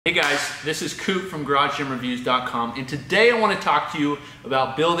Hey guys, this is Coop from GarageGymReviews.com, and today I want to talk to you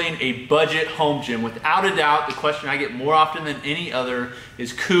about building a budget home gym. Without a doubt, the question I get more often than any other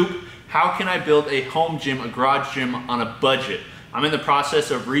is, Coop, how can I build a home gym, a garage gym, on a budget? I'm in the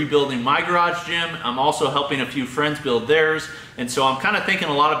process of rebuilding my garage gym. I'm also helping a few friends build theirs, and so I'm kind of thinking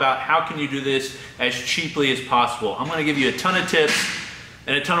a lot about how can you do this as cheaply as possible. I'm going to give you a ton of tips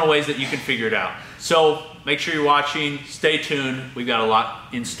and a ton of ways that you can figure it out. So make sure you're watching, stay tuned, we've got a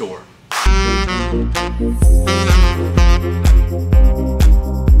lot in store.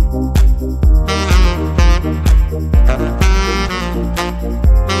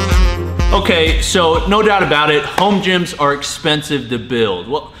 Okay, so no doubt about it, home gyms are expensive to build.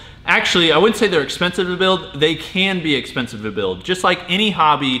 Well, actually, I wouldn't say they're expensive to build, they can be expensive to build. Just like any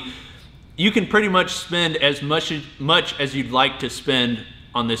hobby, you can pretty much spend as much as you'd like to spend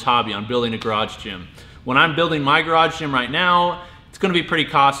on this hobby, on building a garage gym. When I'm building my garage gym right now, it's gonna be pretty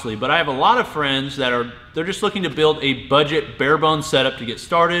costly, but I have a lot of friends that they're just looking to build a budget, bare bones setup to get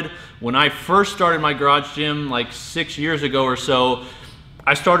started. When I first started my garage gym like 6 years ago or so,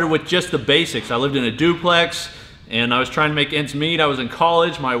 I started with just the basics. I lived in a duplex and I was trying to make ends meet. I was in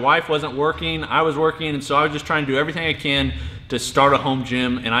college, my wife wasn't working, I was working, and so I was just trying to do everything I can to start a home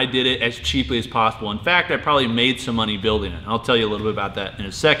gym, and I did it as cheaply as possible. In fact, I probably made some money building it. I'll tell you a little bit about that in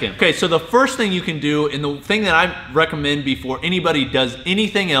a second. Okay, so the first thing you can do, and the thing that I recommend before anybody does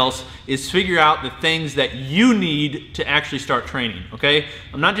anything else, is figure out the things that you need to actually start training, okay?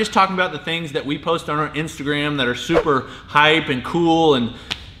 I'm not just talking about the things that we post on our Instagram that are super hype and cool and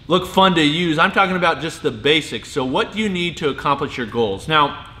look fun to use. I'm talking about just the basics. So what do you need to accomplish your goals?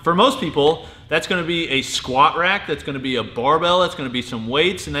 Now, for most people, that's gonna be a squat rack, that's gonna be a barbell, that's gonna be some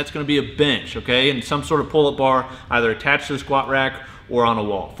weights, and that's gonna be a bench, okay? And some sort of pull-up bar either attached to the squat rack or on a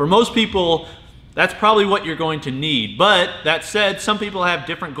wall. For most people, that's probably what you're going to need. But that said, some people have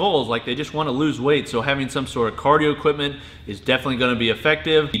different goals, like they just wanna lose weight, so having some sort of cardio equipment is definitely gonna be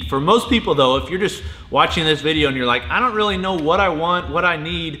effective. For most people though, if you're just watching this video and you're like, I don't really know what I want, what I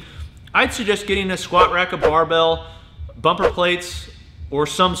need, I'd suggest getting a squat rack, a barbell, bumper plates, or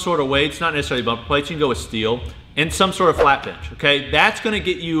some sort of weights, not necessarily bumper plates, you can go with steel, and some sort of flat bench, okay? That's gonna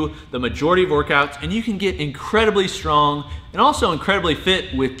get you the majority of workouts, and you can get incredibly strong and also incredibly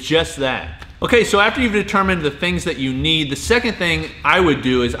fit with just that. Okay, so after you've determined the things that you need, the second thing I would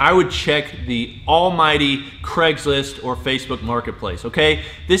do is I would check the almighty Craigslist or Facebook Marketplace, okay?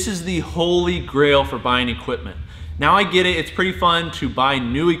 This is the holy grail for buying equipment. Now I get it, it's pretty fun to buy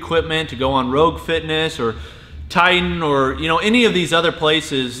new equipment, to go on Rogue Fitness or Titan or any of these other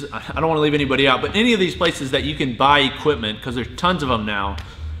places. I don't want to leave anybody out, but any of these places that you can buy equipment, because there's tons of them now,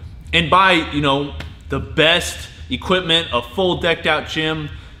 and buy the best equipment, a full decked out gym,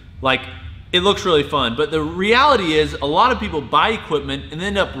 like it looks really fun. But the reality is a lot of people buy equipment and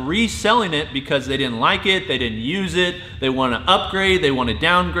end up reselling it because they didn't like it, they didn't use it, they want to upgrade, they want to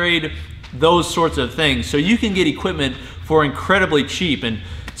downgrade, those sorts of things. So you can get equipment for incredibly cheap. And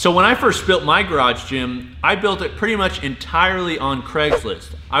so when I first built my garage gym, I built it pretty much entirely on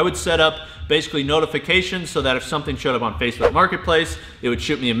Craigslist. I would set up basically notifications so that if something showed up on Facebook Marketplace, it would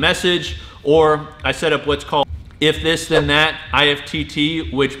shoot me a message, or I set up what's called If This Then That,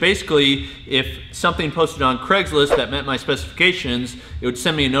 IFTT, which basically if something posted on Craigslist that met my specifications, it would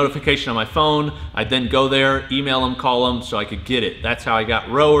send me a notification on my phone. I'd then go there, email them, call them so I could get it. That's how I got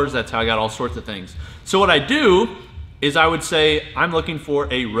rowers, that's how I got all sorts of things. So what I do is I would say, I'm looking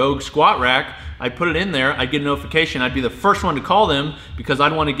for a Rogue squat rack. I'd put it in there, I'd get a notification, I'd be the first one to call them because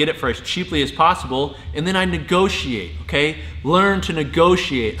I'd want to get it for as cheaply as possible, and then I negotiate, okay? Learn to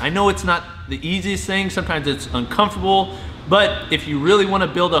negotiate. I know it's not the easiest thing, sometimes it's uncomfortable, but if you really want to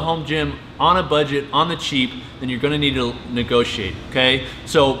build a home gym on a budget, on the cheap, then you're gonna need to negotiate, okay?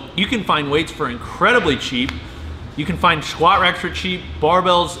 So you can find weights for incredibly cheap. You can find squat racks for cheap,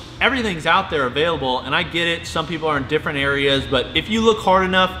 barbells, everything's out there available, and I get it, some people are in different areas, but if you look hard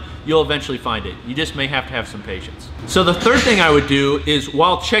enough, you'll eventually find it. You just may have to have some patience. So the third thing I would do is,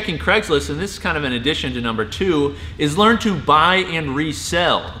 while checking Craigslist, and this is kind of an addition to number 2, is learn to buy and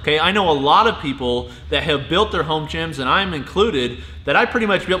resell, okay? I know a lot of people that have built their home gyms, and I'm included, that I pretty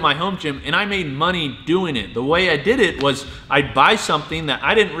much built my home gym and I made money doing it. The way I did it was I'd buy something that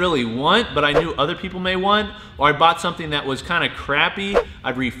I didn't really want, but I knew other people may want, or I bought something that was kind of crappy,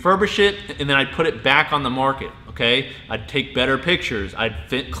 I'd refurbish it, and then I'd put it back on the market, okay? I'd take better pictures, I'd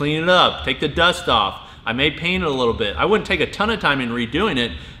clean it up, take the dust off, I may paint it a little bit. I wouldn't take a ton of time in redoing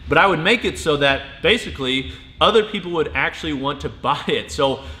it, but I would make it so that basically other people would actually want to buy it.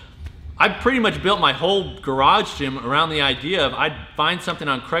 So I pretty much built my whole garage gym around the idea of I'd find something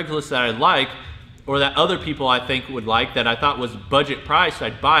on Craigslist that I like, or that other people I think would like, that I thought was budget priced,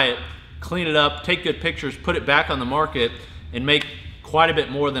 I'd buy it, clean it up, take good pictures, put it back on the market, and make quite a bit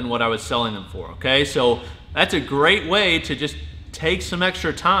more than what I was selling them for, okay? So that's a great way to just take some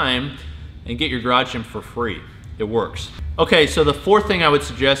extra time and get your garage gym for free. It works. Okay, so the fourth thing I would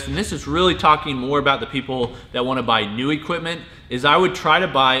suggest, and this is really talking more about the people that want to buy new equipment, is I would try to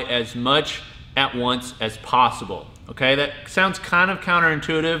buy as much at once as possible. Okay, that sounds kind of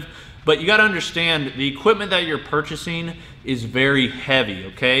counterintuitive, but you got to understand the equipment that you're purchasing is very heavy,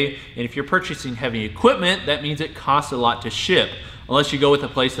 okay? And if you're purchasing heavy equipment, that means it costs a lot to ship. Unless you go with a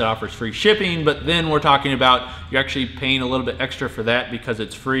place that offers free shipping, but then we're talking about you're actually paying a little bit extra for that because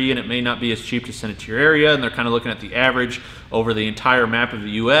it's free and it may not be as cheap to send it to your area, and they're kind of looking at the average over the entire map of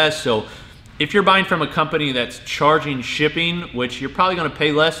the US. So if you're buying from a company that's charging shipping, which you're probably gonna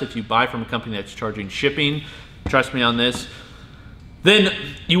pay less if you buy from a company that's charging shipping, trust me on this, then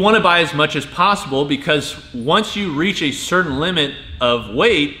you wanna buy as much as possible, because once you reach a certain limit of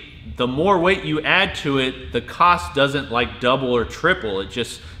weight, the more weight you add to it, the cost doesn't like double or triple. It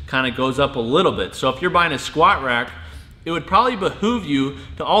just kind of goes up a little bit. So if you're buying a squat rack, it would probably behoove you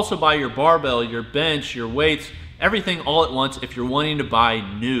to also buy your barbell, your bench, your weights, everything all at once if you're wanting to buy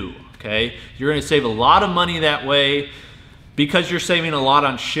new, okay? You're gonna save a lot of money that way because you're saving a lot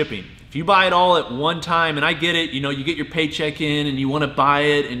on shipping. If you buy it all at one time, and I get it, you know, you get your paycheck in and you wanna buy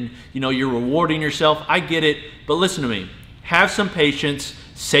it and you know, you're rewarding yourself, I get it, but listen to me, have some patience.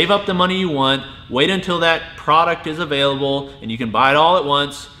 Save up the money you want, wait until that product is available and you can buy it all at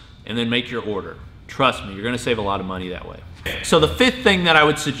once and then make your order. Trust me, you're gonna save a lot of money that way. So the fifth thing that I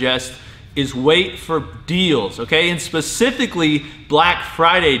would suggest is wait for deals, okay? And specifically Black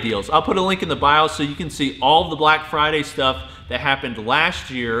Friday deals. I'll put a link in the bio so you can see all of the Black Friday stuff that happened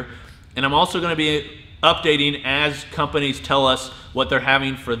last year. And I'm also gonna be updating as companies tell us what they're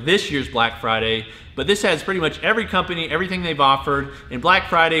having for this year's Black Friday. But this has pretty much every company, everything they've offered. And Black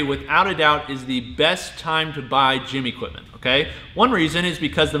Friday, without a doubt, is the best time to buy gym equipment, okay? One reason is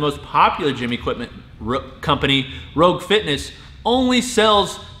because the most popular gym equipment company, Rogue Fitness, only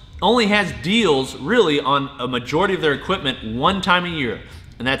has deals really on a majority of their equipment one time a year,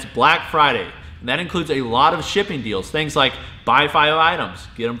 and that's Black Friday. And that includes a lot of shipping deals, things like buy 5 items,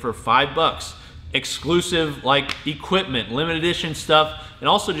 get them for $5. Exclusive like equipment, limited edition stuff, and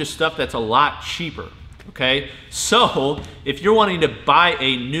also just stuff that's a lot cheaper, okay? So if you're wanting to buy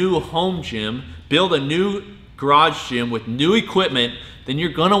a new home gym, build a new garage gym with new equipment, then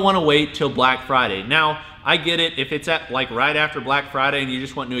you're gonna wanna wait till Black Friday. Now, I get it, if it's at like right after Black Friday and you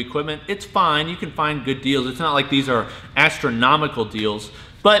just want new equipment, it's fine, you can find good deals. It's not like these are astronomical deals,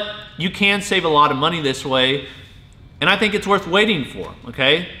 but you can save a lot of money this way. And I think it's worth waiting for,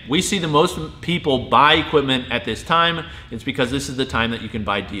 okay? We see the most people buy equipment at this time. It's because this is the time that you can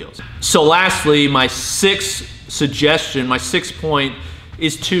buy deals. So lastly, my sixth suggestion, my sixth point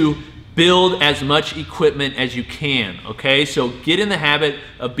is to build as much equipment as you can, okay? So get in the habit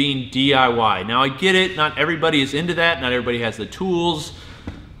of being DIY. Now I get it, not everybody is into that, not everybody has the tools.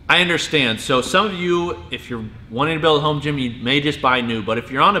 I understand. So some of you, if you're wanting to build a home gym, you may just buy new, but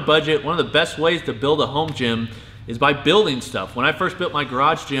if you're on a budget, one of the best ways to build a home gym is by building stuff. When I first built my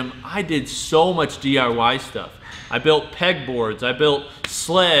garage gym, I did so much DIY stuff. I built pegboards, I built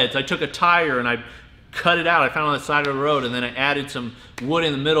sleds, I took a tire and I cut it out, I found it on the side of the road, and then I added some wood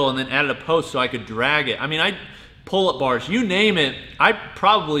in the middle and then added a post so I could drag it. I mean, I pull-up bars, you name it, I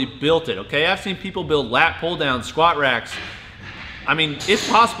probably built it, okay? I've seen people build lat pull-downs, squat racks. I mean, it's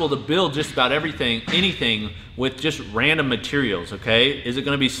possible to build just about everything, anything, with just random materials, okay? Is it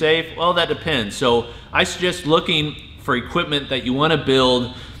gonna be safe? Well, that depends. So I suggest looking for equipment that you wanna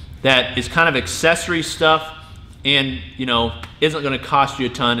build that is kind of accessory stuff and, you know, isn't gonna cost you a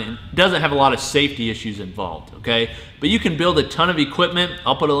ton and doesn't have a lot of safety issues involved, okay? But you can build a ton of equipment.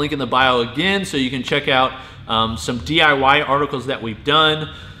 I'll put a link in the bio again so you can check out some DIY articles that we've done.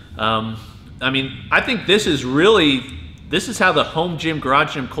 I mean, I think this is how the home gym,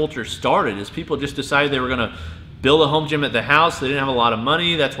 garage gym culture started, is people just decided they were gonna build a home gym at the house. They didn't have a lot of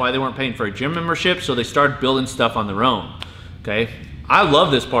money. That's why they weren't paying for a gym membership. So they started building stuff on their own, okay? I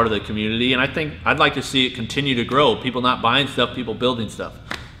love this part of the community and I think I'd like to see it continue to grow. People not buying stuff, people building stuff.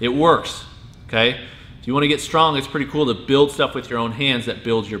 It works, okay? If you wanna get strong, it's pretty cool to build stuff with your own hands that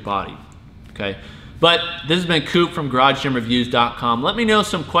builds your body, okay? But this has been Coop from GarageGymReviews.com. Let me know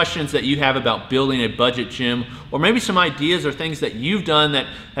some questions that you have about building a budget gym, or maybe some ideas or things that you've done that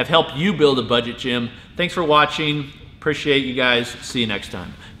have helped you build a budget gym. Thanks for watching. Appreciate you guys. See you next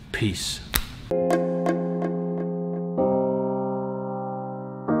time. Peace.